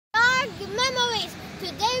good memories.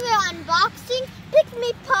 Today we're unboxing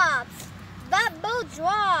PikMi Pops Bubble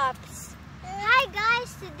Drops. Hi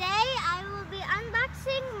guys, today I will be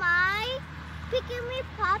unboxing my PikMi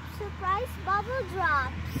Pops Surprise Bubble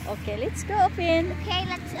Drops. Okay, let's go open. Okay,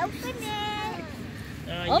 let's open it.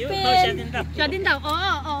 Open. Shut it down.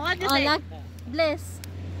 Oh, what do you say? Lock. Bless.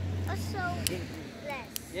 Also, bless.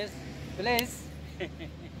 Yes, please. Do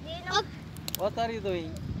you know? What are you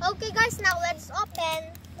doing? Okay guys, now let's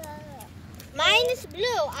open. Mine is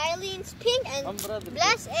blue, Eileen's pink, and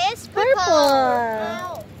Bless is purple.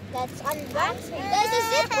 Now, let's unbox it. There's a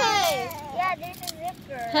zipper. Yeah, there's a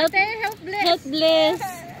zipper. Help Bless. Help Bless.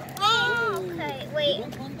 Oh, okay. Wait,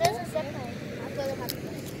 there's a zipper. I'll go look at it.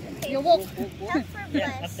 Okay. You walk. Help for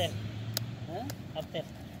Bless. After. Huh? After.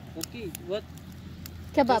 Okay, what?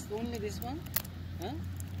 Kebab. Just only this one? Huh?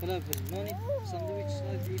 Falafel. No need sandwich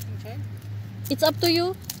like eating child? It's up to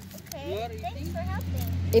you. You are Okay, eating? thanks for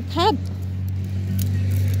helping. Ipab.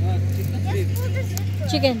 Chicken Just beef. pull the zipper.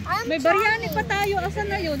 Chicken. I'm May biryani trying. pa tayo. Asan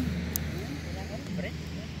na yun?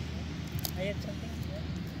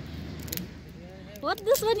 What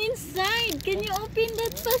this one inside? Can you open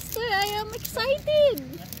that faster? I am excited.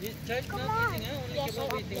 This child Come not on. eating, huh? Only Yes, kebab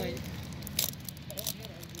I eating. opened.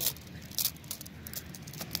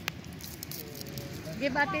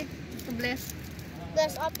 Give ate to Bless.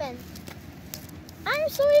 Let's open. I'm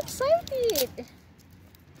so excited.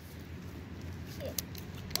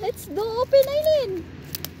 Let's go open, Aileen.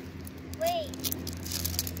 Wait.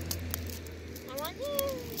 I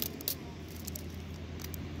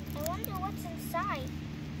wonder what's inside.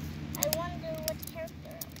 I wonder what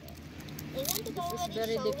character. Isn't it This is already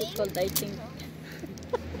very showing? difficult, I think.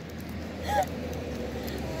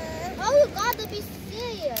 Oh, you gotta be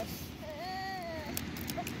serious.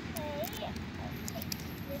 Okay, I'll take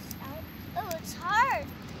this out. Oh, it's hard.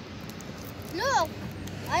 Look,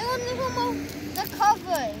 I only removed the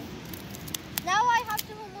cover. Now I have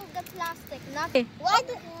to remove the plastic. Not Okay. what?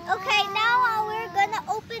 Okay, now we're gonna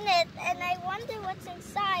open it, and I wonder what's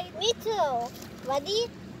inside. Me too. Ready?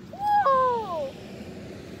 Whoa!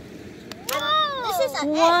 Whoa! This is a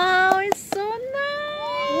Wow, it's so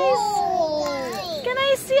nice. Whoa! Can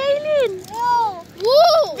I see, Aileen? Whoa!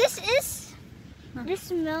 Whoa! This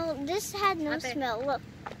smell. This had no Ate. smell. Look.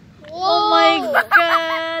 Oh my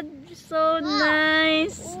God, so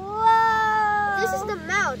nice. Whoa! This is the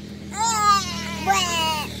mouth.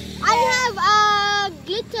 I have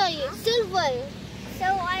glitter, silver. So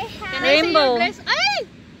I have. Can I see Rainbow. your Bless? Ay!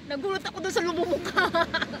 Nagulat ako doon sa lubong ka.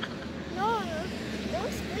 No,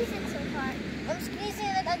 don't squeeze it so hard. I'm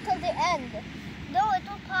squeezing it until the end. No, it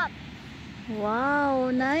will pop.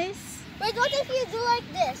 Wow, nice. Wait, what if you do like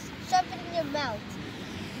this? Shove it in your mouth.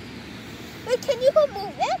 Wait, can you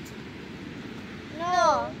remove it?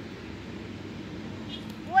 No.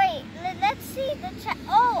 Wait, let's see the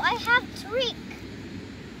oh, I have trick.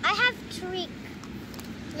 I have trick.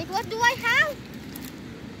 Like, what do I have?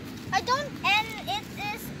 I don't, and it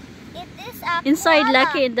is a Inside, koala.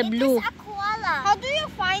 Lucky, in the blue. It is a koala. How do you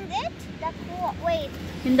find it? The wait.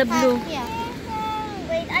 In the blue. Yeah.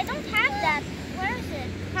 Wait, I don't have that. Where is it?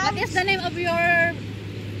 What is the name of your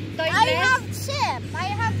toy, I Bless? have Chip. I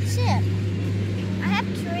have Chip. I have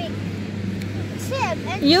Trick. Chip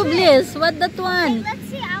and You, Trick. Bliss, what that Okay, one? let's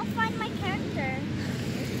see. I'll find my character.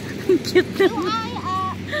 Cute. Do I?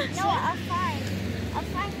 No, I'll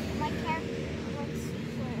find my character. Let's see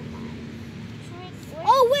where am I? Trick.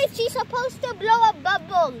 Oh wait, she's supposed to blow a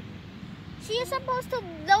bubble. She is supposed to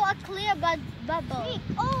blow a clear bubble. Trick.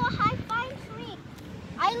 Oh, I find Trick.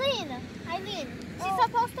 Eileen. She's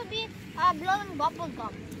supposed to be blowing bubble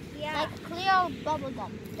gum. Yeah. Like clear bubble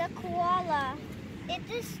gum. The koala.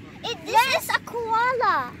 This is a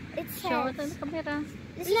koala. It Show says. it on the camera.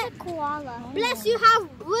 This is a koala. Oh. Bless, you have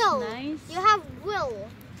will. Nice. You have will.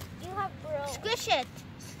 You have will. Squish it.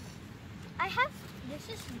 I have. This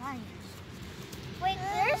is mine. Wait,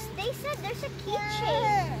 they said there's a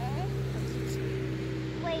keychain.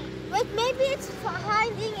 Wait, maybe it's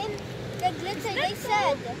hiding in the glitter. They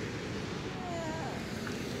said.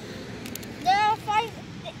 There are five.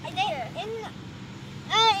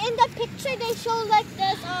 In the picture they show like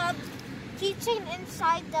there's a keychain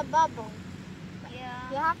inside the bubble. Yeah.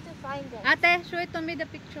 You have to find it. Ate, show it to me the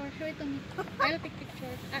picture. Show it to me. I'll take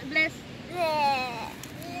pictures. Bless.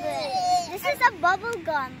 This is a bubble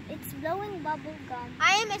gum. It's blowing bubble gum.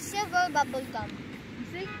 I am a silver bubble gum.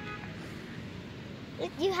 See?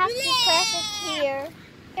 You have to press it here.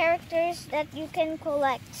 Characters that you can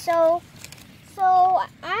collect. So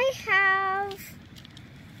I have.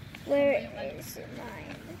 Where is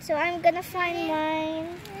mine? So I'm gonna find mine.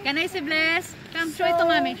 Can I see Bless? Come, show it to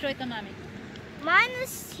mommy. Show it to mommy. Mine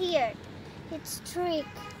is here. It's Trick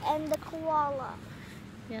and the koala.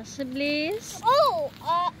 Yes, please. Oh,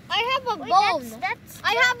 I have a bone.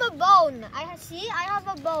 I have a bone. See, I have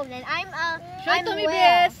a bone, and I'm Show it I'm to me,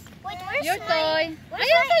 whale. Bess. Wait, where's Your toy. Where's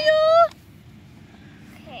Ayaw sa'yo!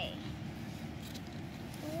 Okay.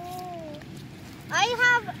 Ooh. I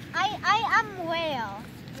am whale.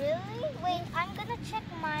 Really? Wait, I'm gonna check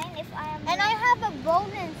mine if I am. And I have a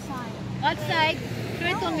bone inside. Outside. Show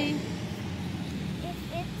it to me. If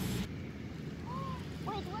it's.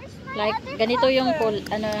 Wait, where's my Like, other ganito cover? yung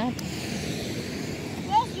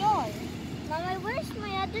Where's yours? Mama, where's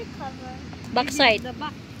my other cover? backside. The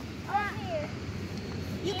back. Oh, here.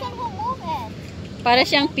 You can remove it. Para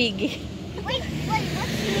siyang pig. Wait, what's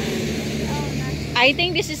this? Oh, not. I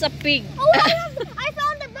think this is a pig. Oh, I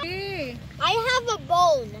found a bone. Hey. I have a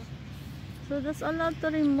bone. So that's allowed to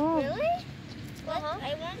remove. Really?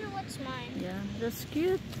 I wonder what's mine. Yeah, that's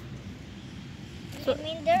cute. I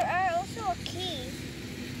mean, there are also a key.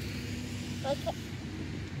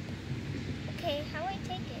 Okay, how I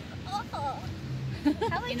take it? Oh.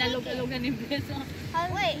 How I take it? Inalog-alogan ni Bless.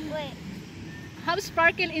 Wait. Have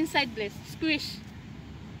sparkle inside, Bless. Squish.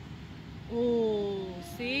 Oh,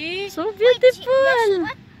 see? So beautiful.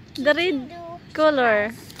 What The red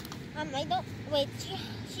color. I don't. Wait,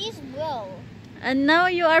 she's blue. And now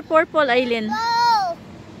you are purple, Aylin. Whoa!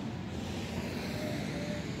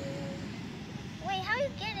 Wait, how you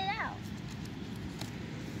get it out?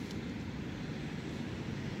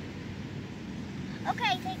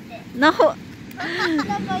 Okay, take this. No.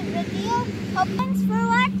 My video. Thanks for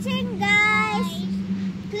watching, guys.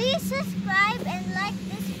 Please subscribe and like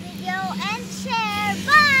this video and share.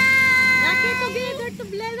 Bye. Lucky together to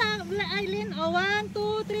Bless, Aylin. Oh, 1,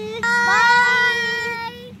 2, 3.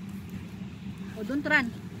 Bye. Oh, don't run.